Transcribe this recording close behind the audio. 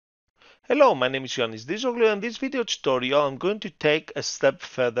Hello, my name is Yanis Dizoglu, and in this video tutorial I'm going to take a step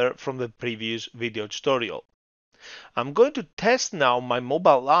further from the previous video tutorial. I'm going to test now my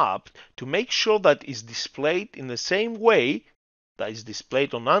mobile app to make sure that it's displayed in the same way that is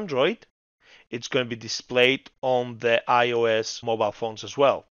displayed on Android. It's going to be displayed on the iOS mobile phones as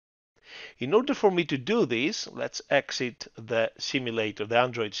well. In order for me to do this, let's exit the simulator, the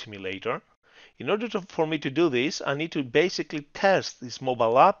Android simulator. In order for me to do this, I need to basically test this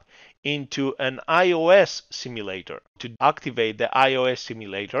mobile app into an iOS simulator. To activate the iOS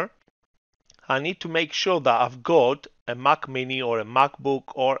simulator, I need to make sure that I've got a Mac Mini or a MacBook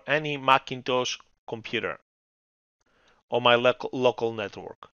or any Macintosh computer on my local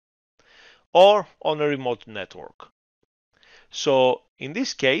network or on a remote network. So in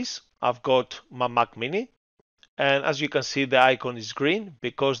this case, I've got my Mac Mini, and as you can see, the icon is green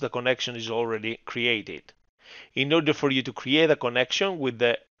because the connection is already created. In order for you to create a connection with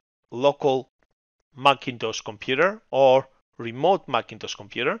the local Macintosh computer or remote Macintosh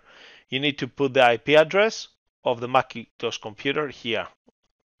computer, you need to put the IP address of the Macintosh computer here.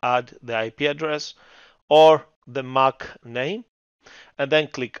 Add the IP address or the Mac name, and then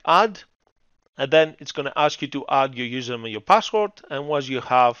click add. And then it's going to ask you to add your username and your password. And once you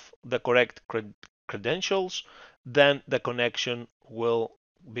have the correct credentials, then the connection will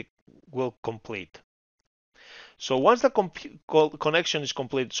complete. So once the connection is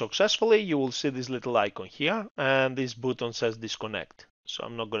completed successfully, you will see this little icon here, and this button says disconnect. So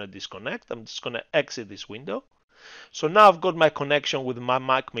I'm not going to disconnect. I'm just going to exit this window. So now I've got my connection with my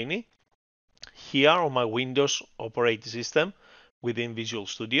Mac Mini here on my Windows operating system within Visual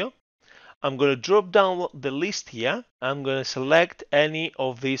Studio. I'm going to drop down the list here. I'm going to select any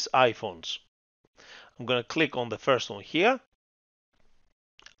of these iPhones. I'm going to click on the first one here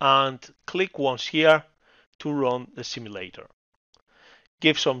and click once here to run the simulator.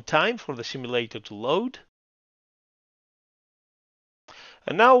 Give some time for the simulator to load.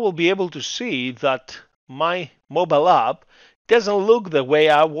 And now we'll be able to see that my mobile app doesn't look the way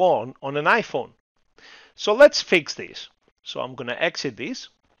I want on an iPhone. So let's fix this. So I'm going to exit this.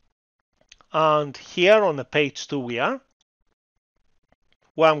 And here on the page 2 we are.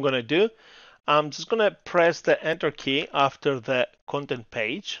 What I'm going to do, I'm just going to press the enter key after the content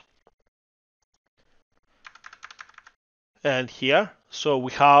page. And here, so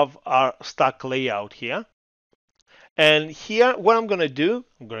we have our stack layout here. And here, what I'm going to do,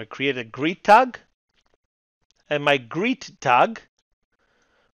 I'm going to create a grid tag. And my grid tag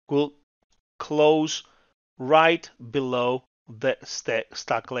will close right below the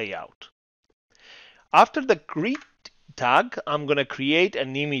stack layout. After the grid tag, I'm going to create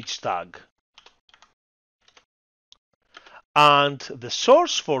an image tag. And the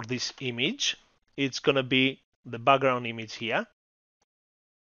source for this image, it's going to be the background image here.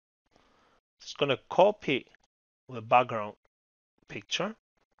 It's going to copy the background picture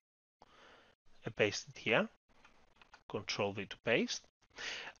and paste it here. Control V to paste.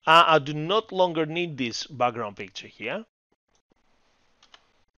 I do not longer need this background picture here.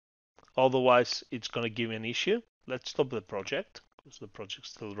 Otherwise, it's going to give me an issue. Let's stop the project because the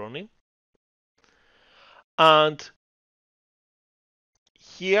project's still running. And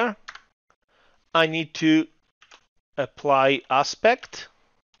here, I need to apply aspect.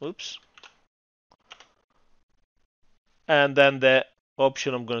 Oops. And then the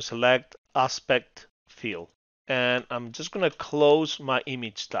option I'm going to select aspect fill. And I'm just going to close my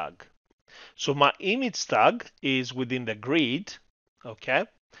image tag. So my image tag is within the grid, okay?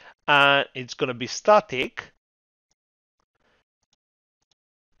 And it's going to be static,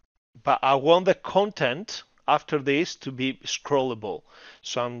 but I want the content after this to be scrollable.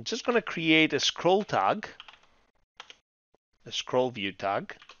 So I'm just going to create a scroll tag, a scroll view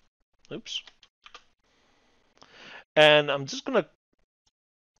tag. Oops. And I'm just going to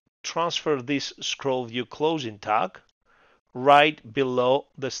transfer this scroll view closing tag right below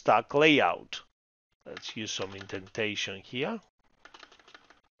the stack layout. Let's use some indentation here.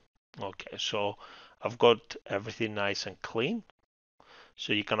 Okay, so I've got everything nice and clean.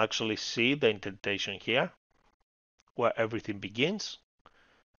 So you can actually see the indentation here where everything begins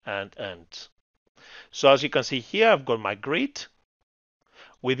and ends. So as you can see here, I've got my grid.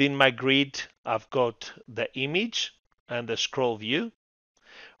 Within my grid, I've got the image and the scroll view.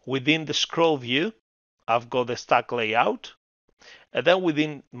 Within the scroll view, I've got the stack layout. And then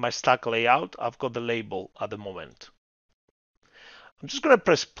within my stack layout, I've got the label at the moment. I'm just going to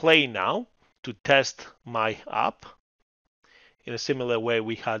press play now to test my app in a similar way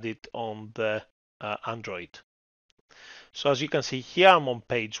we had it on the Android. So as you can see here, I'm on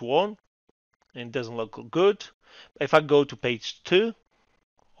page 1 and it doesn't look good. If I go to page 2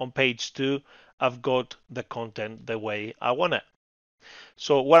 on page 2, I've got the content the way I want it.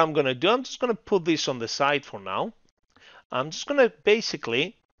 So what I'm going to do, I'm just going to put this on the side for now. I'm just going to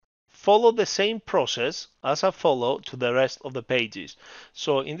basically follow the same process as I follow to the rest of the pages.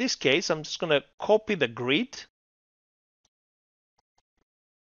 So in this case, I'm just going to copy the grid,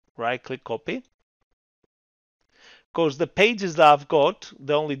 right click copy, because the pages that I've got,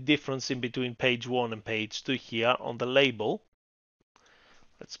 the only difference in between page 1 and page 2 here on the label,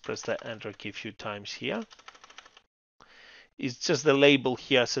 let's press the enter key a few times here, it's just the label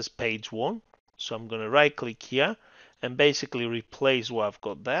here says page 1. So I'm going to right click here and basically replace what I've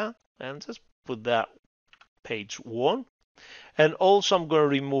got there and just put that page 1. And also I'm going to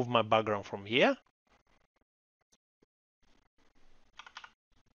remove my background from here.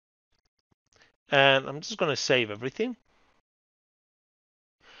 And I'm just going to save everything.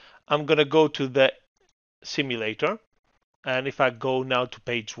 I'm going to go to the simulator. And if I go now to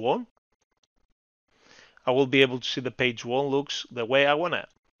page 1, I will be able to see the page 1 looks the way I want it.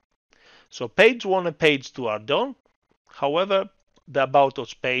 So page 1 and page 2 are done. However, the About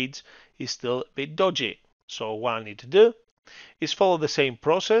Us page is still a bit dodgy. So what I need to do is follow the same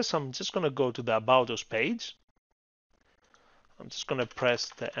process. I'm just going to go to the About Us page. I'm just going to press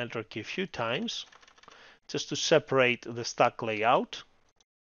the enter key a few times just to separate the stack layout.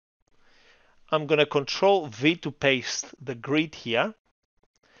 I'm going to Control V to paste the grid here.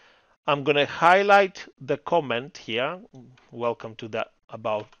 I'm going to highlight the comment here, welcome to the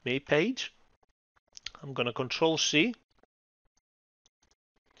About Me page. I'm going to Control C.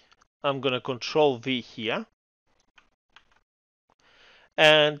 I'm going to Control V here.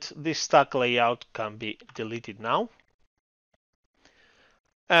 And this stack layout can be deleted now.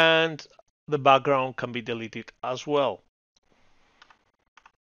 And the background can be deleted as well.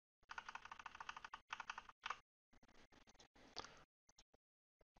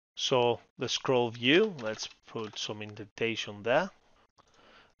 So the scroll view, let's put some indentation there.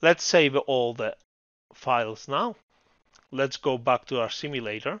 Let's save all the files now. Let's go back to our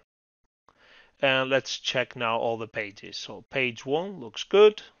simulator. And let's check now all the pages. So page 1 looks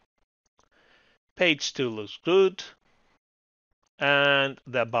good. Page 2 looks good. And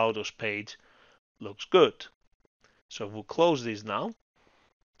the About Us page looks good. So we'll close this now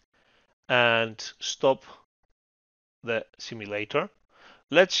and stop the simulator.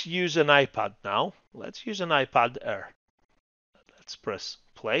 Let's use an iPad now. Let's use an iPad Air. Let's press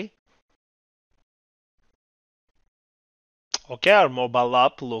play. Okay, our mobile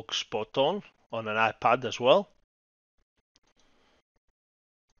app looks spot on an iPad as well.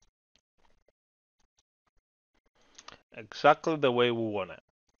 Exactly the way we want it.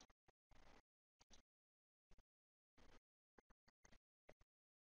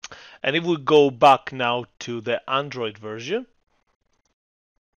 And if we go back now to the Android version,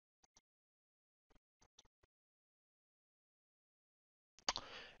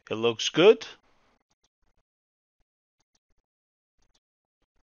 it looks good.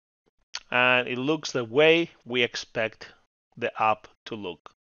 And it looks the way we expect the app to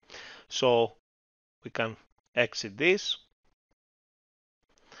look. So we can exit this.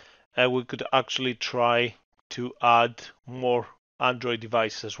 And we could actually try to add more Android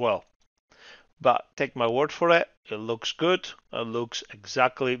devices as well. But take my word for it, it looks good. It looks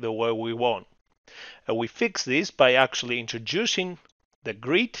exactly the way we want. And we fix this by actually introducing the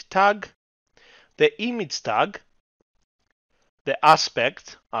grid tag, the image tag, the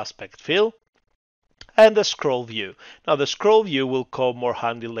aspect fill, and the scroll view. Now the scroll view will come more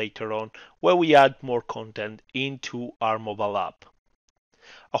handy later on where we add more content into our mobile app.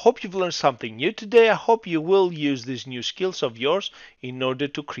 I hope you've learned something new today. I hope you will use these new skills of yours in order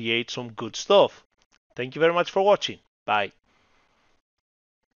to create some good stuff. Thank you very much for watching. Bye.